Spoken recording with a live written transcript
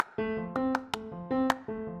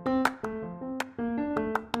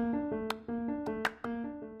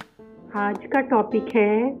आज का टॉपिक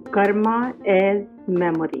है कर्मा एज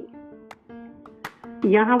मेमोरी।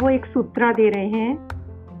 यहाँ वो एक सूत्र दे रहे हैं,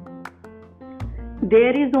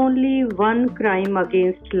 there is only one crime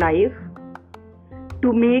against life,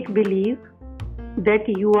 to make believe that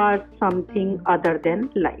you are something other than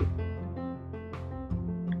life.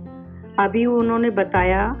 अभी उन्होंने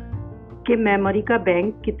बताया कि मेमोरी का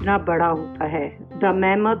बैंक कितना बड़ा होता है, द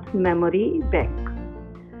मैमथ मेमोरी बैंक।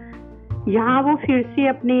 यहाँ वो फिर से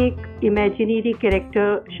अपने एक इमेजिनरी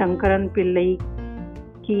कैरेक्टर शंकरन पिल्लई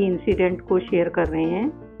की इंसिडेंट को शेयर कर रहे हैं।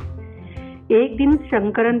 एक दिन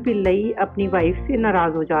शंकरन पिल्लई अपनी वाइफ से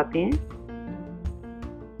नाराज हो जाते हैं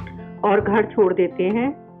और घर छोड़ देते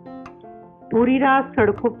हैं। पूरी रात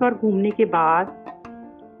सड़कों पर घूमने के बाद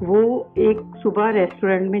वो एक सुबह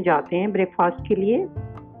रेस्टोरेंट में जाते हैं ब्रेकफास्ट के लिए।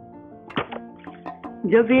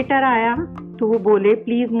 जब वेटर आया तो वो बोले,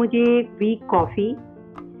 प्लीज मुझे एक वीक कॉफी,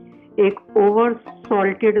 एक ओवर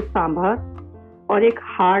सॉल्टेड सांभर और एक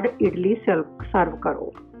हार्ड इडली सर्व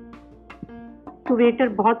करो। तो वेटर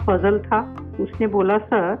बहुत पजल था। उसने बोला,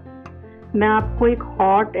 सर मैं आपको एक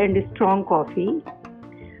hot and strong coffee,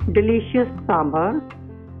 delicious sambar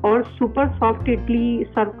और सुपर सॉफ्ट इडली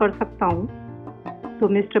सर्व कर सकता हूँ। तो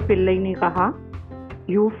मिस्टर पिल्लई ने कहा,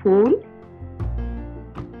 you fool,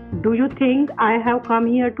 do you think I have come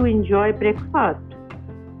here to enjoy breakfast?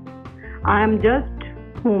 I am just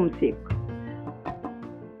homesick.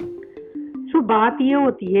 So बात ये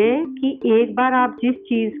होती है कि एक बार आप जिस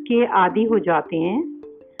चीज के आदी हो जाते हैं,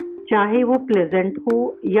 चाहे वो प्लेजेंट हो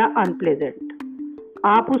या अनप्लेजेंट,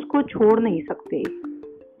 आप उसको छोड़ नहीं सकते।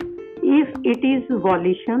 If it is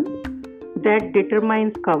volition that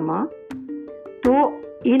determines karma, तो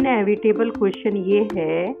इनएविटेबल क्वेश्चन ये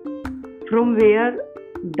है, from where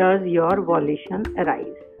does your volition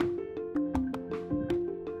arise?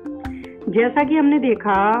 जैसा कि हमने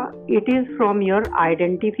देखा, it is from your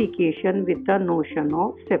identification with the notion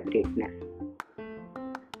of separateness.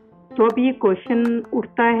 तो अब ये क्वेश्चन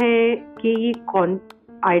उठता है कि ये कौन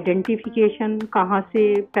आइडेंटिफिकेशन कहाँ से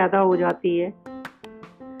पैदा हो जाती है?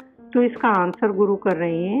 तो इसका आंसर गुरु कर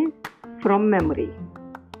रहे हैं, फ्रॉम मेमोरी।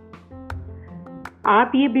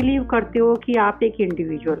 आप ये बिलीव करते हो कि आप एक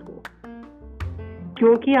इंडिविजुअल हो,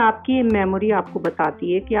 क्योंकि आपकी मेमोरी आपको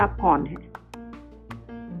बताती है कि आप कौन हैं।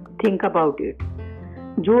 Think about it.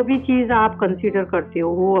 जो भी चीज़ आप कंसीडर करते हो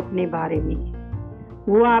वो अपने बारे में,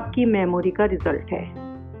 वो आपकी मेमोरी का रिजल्ट है।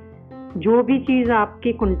 जो भी चीज़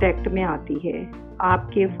आपके कांटेक्ट में आती है,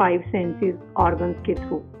 आपके 5 सेंसेस ऑर्गन्स के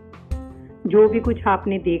थ्रू, जो भी कुछ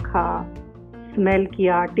आपने देखा, स्मेल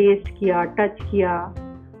किया, टेस्ट किया, टच किया,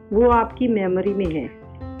 वो आपकी मेमोरी में है,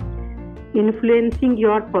 influencing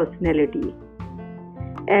your personality.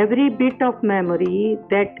 Every bit of memory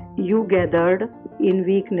that you gathered in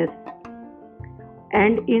weakness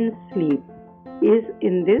and in sleep is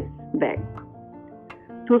in this bank.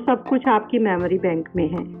 तो सब कुछ आपकी मेमोरी बैंक में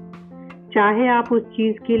है, चाहे आप उस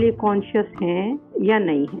चीज के लिए कॉन्शियस हैं या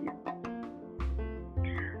नहीं हैं।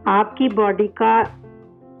 आपकी बॉडी का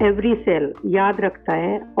एवरी सेल याद रखता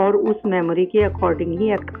है और उस मेमोरी के अकॉर्डिंग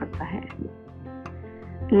ही एक्ट करता है।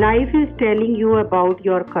 Life is telling you about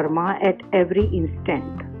your karma at every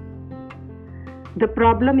instant. The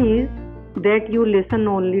problem is that you listen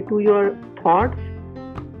only to your thoughts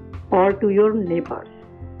or to your neighbors.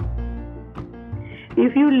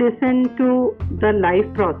 If you listen to the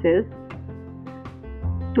life process,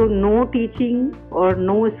 so no teaching or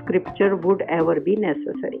no scripture would ever be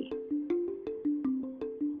necessary.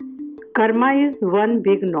 Karma is one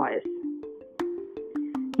big noise.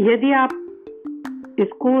 यदि आप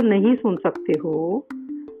इसको नहीं सुन सकते हो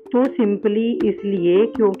तो simply इसलिए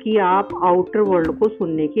क्योंकि आप आउटर वर्ल्ड को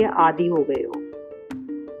सुनने के आदी हो गए हो।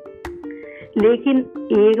 लेकिन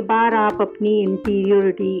एक बार आप अपनी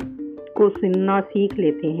इंटीरियरिटी को सुनना सीख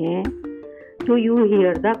लेते हैं तो यू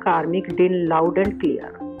हियर द कार्मिक din loud and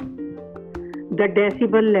clear. The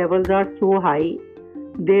decibel levels are so high,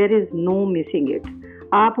 there is no missing it.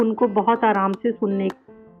 आप उनको बहुत आराम से सुनने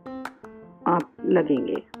आप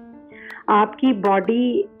लगेंगे। आपकी बॉडी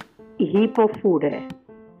हीप ऑफ फूड है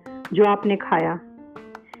जो आपने खाया।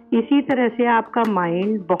 इसी तरह से आपका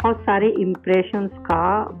माइंड बहुत सारे इम्प्रेशंस का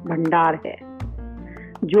भंडार है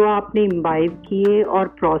जो आपने इम्बाइब किए और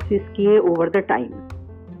प्रोसेस किए ओवर द टाइम।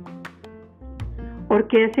 और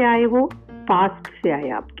कैसे आए वो? पास्ट से आए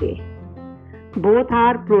आपके। Both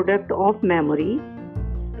are product of memory.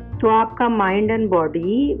 तो आपका माइंड एंड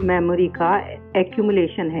बॉडी मेमोरी का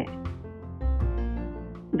एक्यूमुलेशन है।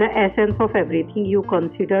 The essence of everything you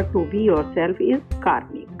consider to be yourself is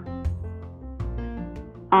karmic.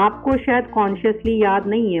 आपको शायद कॉन्शियसली याद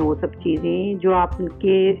नहीं है वो सब चीज़ें जो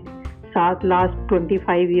आपके साथ लास्ट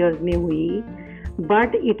 25 ईयर्स में हुई,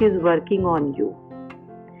 but it is working on you.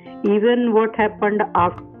 Even what happened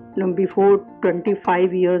after before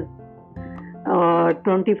 25 years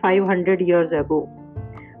 2500 years ago,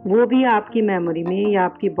 वो भी आपकी मेमोरी में या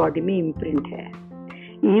आपकी बॉडी में इम्प्रिंट है.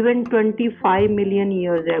 इवन 25 मिलियन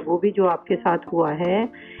ईयर्स एगो भी जो आपके साथ हुआ है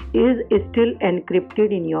is still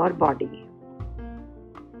encrypted in your body.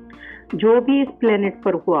 जो भी इस प्लेनेट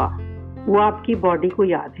पर हुआ वो आपकी बॉडी को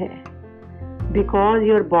याद है, because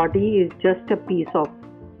your body is just a piece of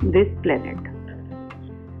this planet.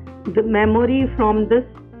 The memory from this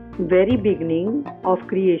very beginning of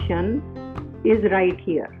creation is right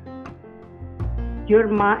here. Your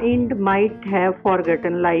mind might have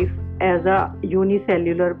forgotten life as a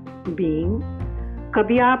unicellular being.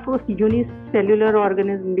 कभी आप उस unicellular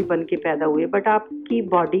organism भी बन के पैदा हुए, but आपकी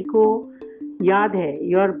body को याद है.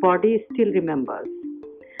 Your body still remembers.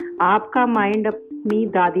 आपका माइंड अपनी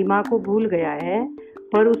दादी माँ को भूल गया है,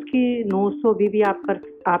 पर उसकी 900 भी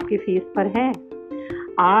आपके फेस पर है.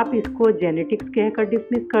 आप इसको जेनेटिक्स कहकर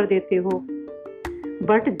डिसमिस कर देते हो,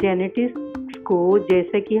 बट जेनेटिक्स को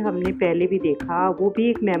जैसे कि हमने पहले भी देखा वो भी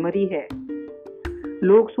एक मेमोरी है.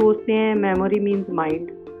 लोग सोचते हैं मेमोरी मीन्स माइंड.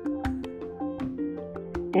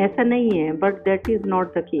 ऐसा नहीं है, but that is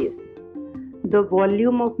not the case. The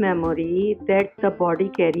volume of memory that the body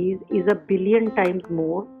carries is a billion times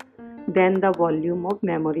more than the volume of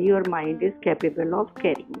memory your mind is capable of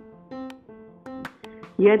carrying.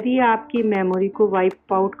 यदि आपकी memory को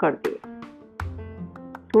wipe out कर दे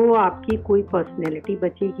तो आपकी कोई personality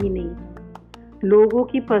बचेगी नहीं. लोगों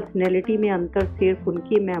की पर्सनैलिटी में अंतर सिर्फ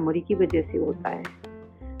उनकी मेमोरी की वजह से होता है.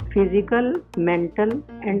 Physical, mental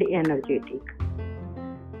and energetic.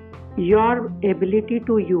 Your ability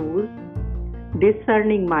to use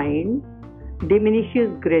discerning mind diminishes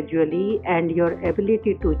gradually and your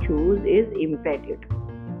ability to choose is impeded.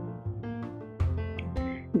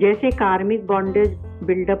 जैसे कार्मिक बॉन्डेज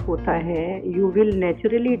बिल्डअप होता है, you will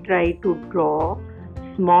naturally try to draw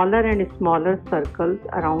smaller and smaller circles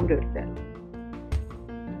around yourself.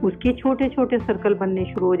 उसके छोटे छोटे circle बनने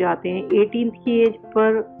शुरू हो जाते हैं. 18th की एज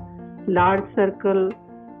पर लार्ज सर्कल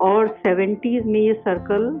और 70s में ये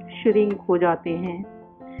सर्कल श्रिंक हो जाते हैं.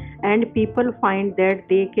 And people find that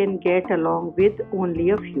they can get along with only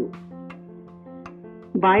a few.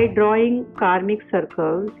 Bye drawing कार्मिक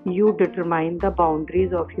circles you determine the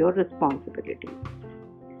boundaries of your responsibility.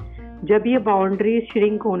 जब ये बाउंड्रीज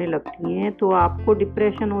श्रिंक होने लगती हैं तो आपको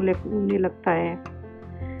डिप्रेशन होने लगता है.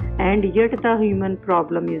 And yet the human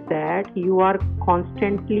problem is that you are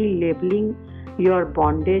constantly labeling your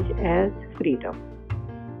bondage as freedom.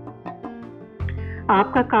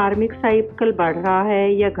 आपका कार्मिक साइकिल बढ़ रहा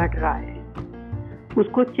है या घट रहा है,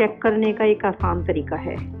 उसको चेक करने का एक आसान तरीका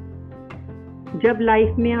है. जब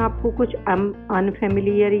लाइफ में आपको कुछ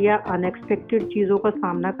अनफेमिलियर या अनएक्सपेक्टेड चीज़ों का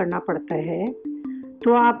सामना करना पड़ता है,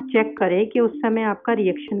 तो आप चेक करें कि उस समय आपका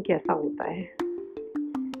रिएक्शन कैसा होता है.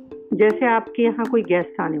 जैसे आपके यहाँ कोई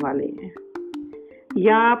गेस्ट आने वाले हैं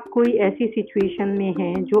या आप कोई ऐसी सिचुएशन में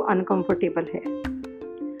हैं जो अनकंफर्टेबल है,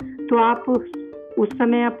 तो आप उस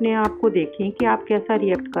समय अपने आप को देखें कि आप कैसा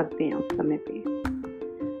रिएक्ट करते हैं उस समय पे.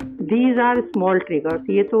 These are small triggers.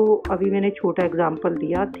 ये तो अभी मैंने छोटा एग्जांपल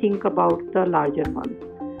दिया. Think about the larger one.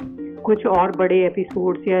 कुछ और बड़े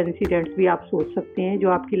एपिसोड्स या इंसिडेंट्स भी आप सोच सकते हैं जो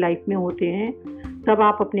आपकी लाइफ में होते हैं. तब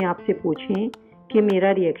आप अपने आप से पूछें कि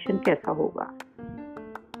मेरा रिएक्शन कैसा होगा.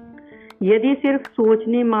 यदि सिर्फ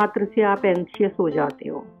सोचने मात्र से आप एंग्शियस हो जाते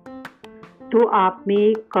हो तो आप में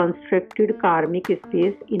एक कंस्ट्रक्टेड कार्मिक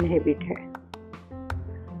स्पेस इनहेबिट है.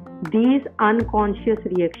 These unconscious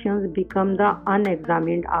reactions become the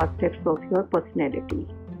unexamined aspects of your personality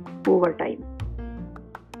over time.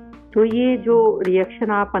 तो ये जो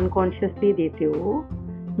रिएक्शन आप अनकॉन्शियसली देते हो,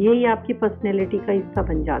 यही आपकी पर्सनैलिटी का हिस्सा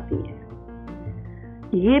बन जाती है.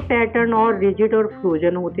 ये पैटर्न और रिजिड और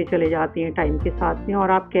फ्रोजन होते चले जाते हैं टाइम के साथ में,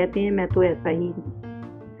 और आप कहते हैं मैं तो ऐसा ही हूँ,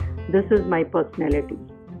 दिस इज माई पर्सनैलिटी.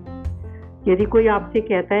 यदि कोई आपसे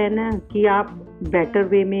कहता है ना कि आप बेटर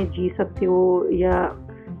वे में जी सकते हो या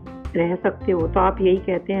रह सकते हो, तो आप यही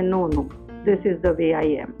कहते हैं no no, this is the way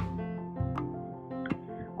I am.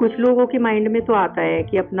 कुछ लोगों के माइंड में तो आता है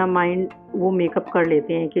कि अपना माइंड वो मेकअप कर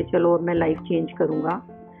लेते हैं कि चलो मैं लाइफ चेंज करूँगा,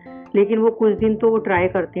 लेकिन वो कुछ दिन तो वो ट्राई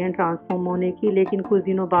करते हैं ट्रांसफॉर्म होने की, लेकिन कुछ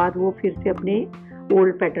दिनों बाद वो फिर से अपने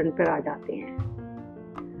ओल्ड पैटर्न पर आ जाते हैं.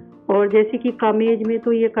 और जैसे कि कम एज में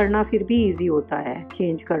तो ये करना फिर भी इजी होता है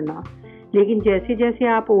चेंज करना, लेकिन जैसे जैसे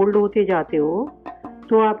आप ओल्ड होते जाते हो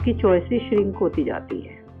तो आपकी चॉइसेस श्रिंक होती जाती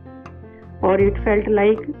है. और it felt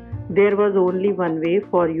like there was only one way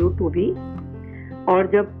for you to be. और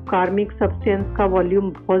जब कार्मिक सब्सटेंस का वॉल्यूम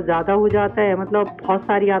बहुत ज़्यादा हो जाता है, मतलब बहुत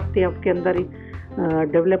सारी आदतें आपके अंदर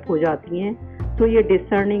डेवलप हो जाती हैं, तो ये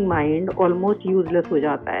डिसर्निंग माइंड ऑलमोस्ट यूजलेस हो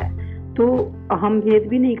जाता है। तो हम भेद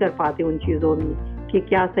भी नहीं कर पाते उन चीज़ों में कि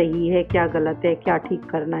क्या सही है, क्या गलत है, क्या ठीक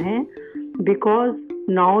करना है, because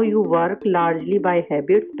now you work largely bye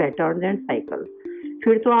habits, patterns and cycle.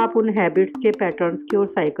 फिर तो आप उन हैबिट्स के, पैटर्न्स के और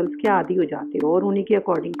साइकिल्स के आदी हो जाते हो और उन्हीं के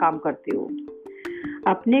अकॉर्डिंग काम करते हो।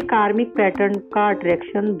 अपने कार्मिक पैटर्न का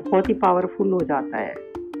अट्रैक्शन बहुत ही पावरफुल हो जाता है,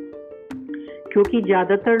 क्योंकि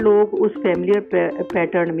ज़्यादातर लोग उस फैमिलियर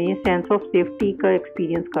पैटर्न में सेंस ऑफ सेफ्टी का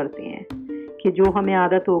एक्सपीरियंस करते हैं कि जो हमें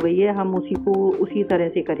आदत हो गई है हम उसी को उसी तरह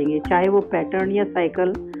से करेंगे, चाहे वो पैटर्न या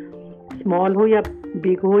साइकिल स्मॉल हो या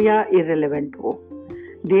बिग हो या इररिलेवेंट हो।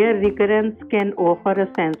 There recurrence can offer a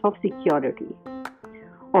sense of security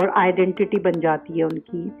और आइडेंटिटी बन जाती है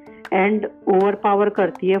उनकी, एंड ओवर पावर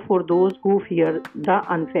करती है for those who fear the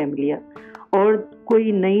unfamiliar. और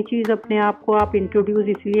कोई नई चीज़ अपने आप को आप इंट्रोड्यूस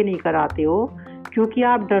इसलिए नहीं कराते हो क्योंकि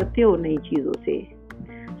आप डरते हो नई चीज़ों से।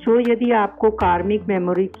 सो यदि आपको कार्मिक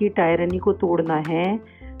मेमोरी की टायरनी को तोड़ना है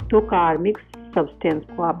तो कार्मिक सब्सटेंस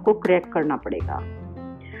को आपको क्रैक करना पड़ेगा।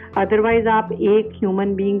 अदरवाइज आप एक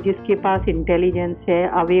ह्यूमन बीइंग जिसके पास इंटेलिजेंस है,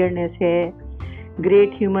 अवेयरनेस है,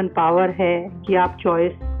 ग्रेट ह्यूमन पावर है कि आप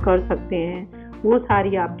चॉइस कर सकते हैं, वो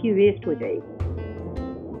सारी आपकी वेस्ट हो जाएगी।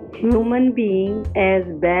 Human being as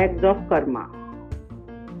bags of karma.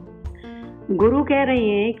 गुरु कह रहे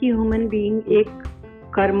हैं कि ह्यूमन बीइंग एक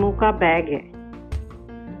कर्मों का बैग है।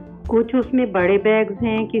 कुछ उसमें बड़े बैग्स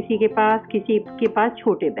हैं किसी के पास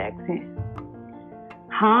छोटे बैग्स हैं।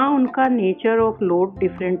 हाँ, उनका नेचर ऑफ लोड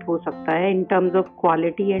डिफरेंट हो सकता है in terms of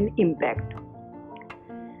quality and impact.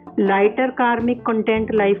 Lighter karmic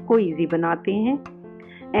content life को इजी बनाते हैं,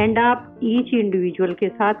 एंड आप ईच इंडिविजुअल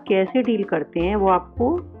के साथ कैसे डील करते हैं वो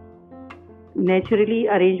आपको नेचुरली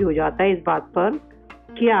अरेंज हो जाता है इस बात पर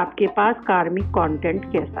कि आपके पास कार्मिक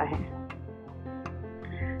कंटेंट कैसा है।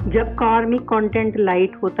 जब कार्मिक कंटेंट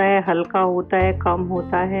लाइट होता है, हल्का होता है, कम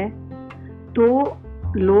होता है, तो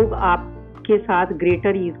लोग आपके साथ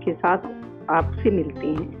ग्रेटर ईज के साथ आपसे मिलते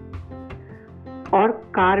हैं। और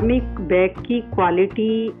कार्मिक बैग की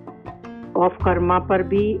क्वालिटी ऑफ कर्मा पर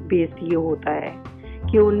भी बेस्ड ये होता है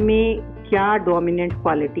कि उनमें क्या डोमिनेंट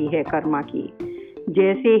क्वालिटी है कर्मा की,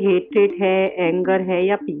 जैसे हेट्रेट है, एंगर है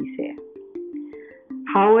या पीस है।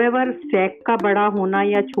 हाउएवर स्टैक का बड़ा होना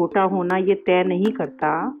या छोटा होना ये तय नहीं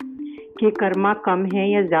करता कि कर्मा कम है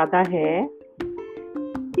या ज़्यादा है।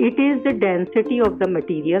 It is the density of the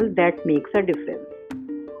material that makes a difference.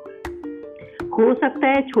 हो सकता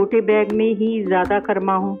है छोटे बैग में ही ज़्यादा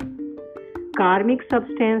कर्मा हो। कार्मिक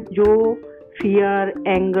सब्सटेंस जो फियर,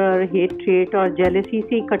 एंगर, हेट्रेट और जेलसी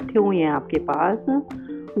से इकट्ठे हुए हैं आपके पास,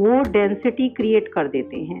 वो डेंसिटी क्रिएट कर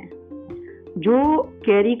देते हैं जो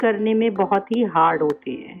कैरी करने में बहुत ही हार्ड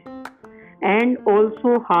होते हैं and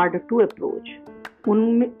also hard to approach.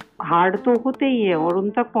 उनमें हार्ड तो होते ही हैं और उन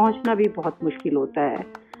तक पहुंचना भी बहुत मुश्किल होता है।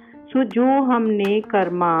 सो जो हमने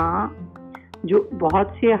कर्मा, जो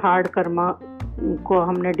बहुत से हार्ड कर्मा को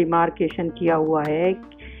हमने डिमार्केशन किया हुआ है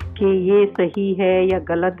कि ये सही है या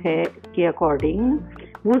गलत है के अकॉर्डिंग,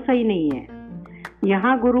 वो सही नहीं है।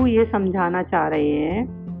 यहाँ गुरु ये समझाना चाह रहे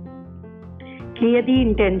हैं कि यदि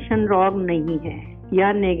इंटेंशन रॉन्ग नहीं है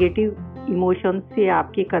या नेगेटिव इमोशंस से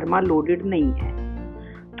आपके कर्मा लोडेड नहीं है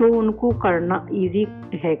तो उनको करना इजी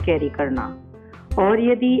है, कैरी करना। और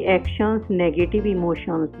यदि एक्शंस नेगेटिव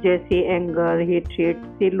इमोशंस जैसे एंगर, हेट्रेट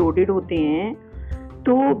से लोडेड होते हैं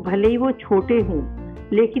तो भले ही वो छोटे हों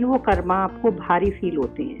लेकिन वो कर्मा आपको भारी फील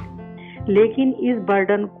होते हैं। लेकिन इस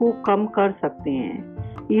बर्डन को कम कर सकते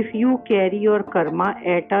हैं if you carry your Karma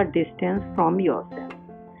at a distance from yourself.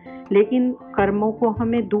 लेकिन कर्मों को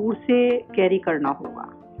हमें दूर से कैरी करना होगा।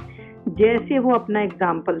 जैसे वो अपना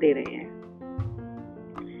एग्जाम्पल दे रहे हैं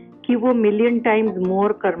कि वो million times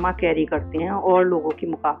more Karma carry करते हैं और लोगों के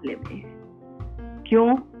मुकाबले में।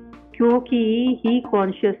 क्यों? क्योंकि ही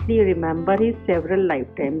consciously remember his several life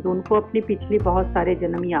times. उनको अपने पिछले बहुत सारे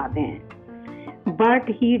जन्म याद हैं, but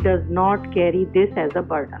he does not carry this as a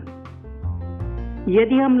burden.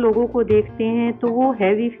 यदि हम लोगों को देखते हैं तो वो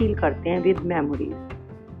हैवी फील करते हैं विद मेमोरीज।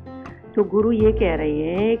 तो गुरु ये कह रहे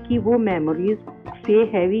हैं कि वो मेमोरीज से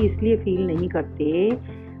हैवी इसलिए फील नहीं करते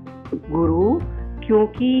गुरु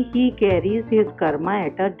क्योंकि he carries his karma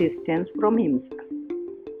at a distance from himself.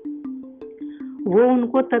 वो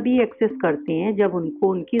उनको तभी एक्सेस करते हैं जब उनको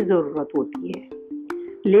उनकी ज़रूरत होती है,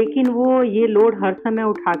 लेकिन वो ये लोड हर समय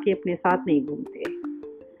उठा के अपने साथ नहीं घूमते।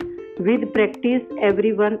 With practice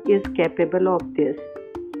everyone is capable of this.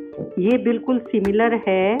 ये बिल्कुल सिमिलर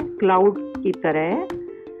है क्लाउड की तरह।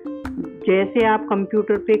 जैसे आप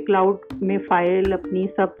कंप्यूटर पे क्लाउड में फाइल अपनी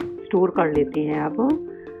सब स्टोर कर लेते हैं, अब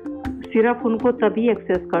सिर्फ उनको तभी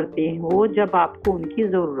एक्सेस करते हो जब आपको उनकी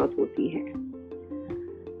ज़रूरत होती है।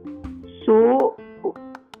 सो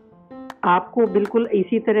आपको बिल्कुल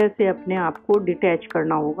इसी तरह से अपने आप को डिटैच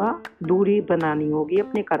करना होगा, दूरी बनानी होगी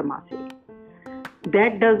अपने कर्मा से.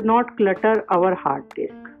 That does not clutter our hard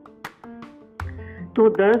disk. So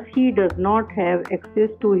thus he does not have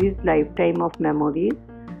access to his lifetime of memories,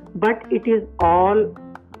 but it is all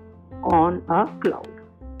on a cloud.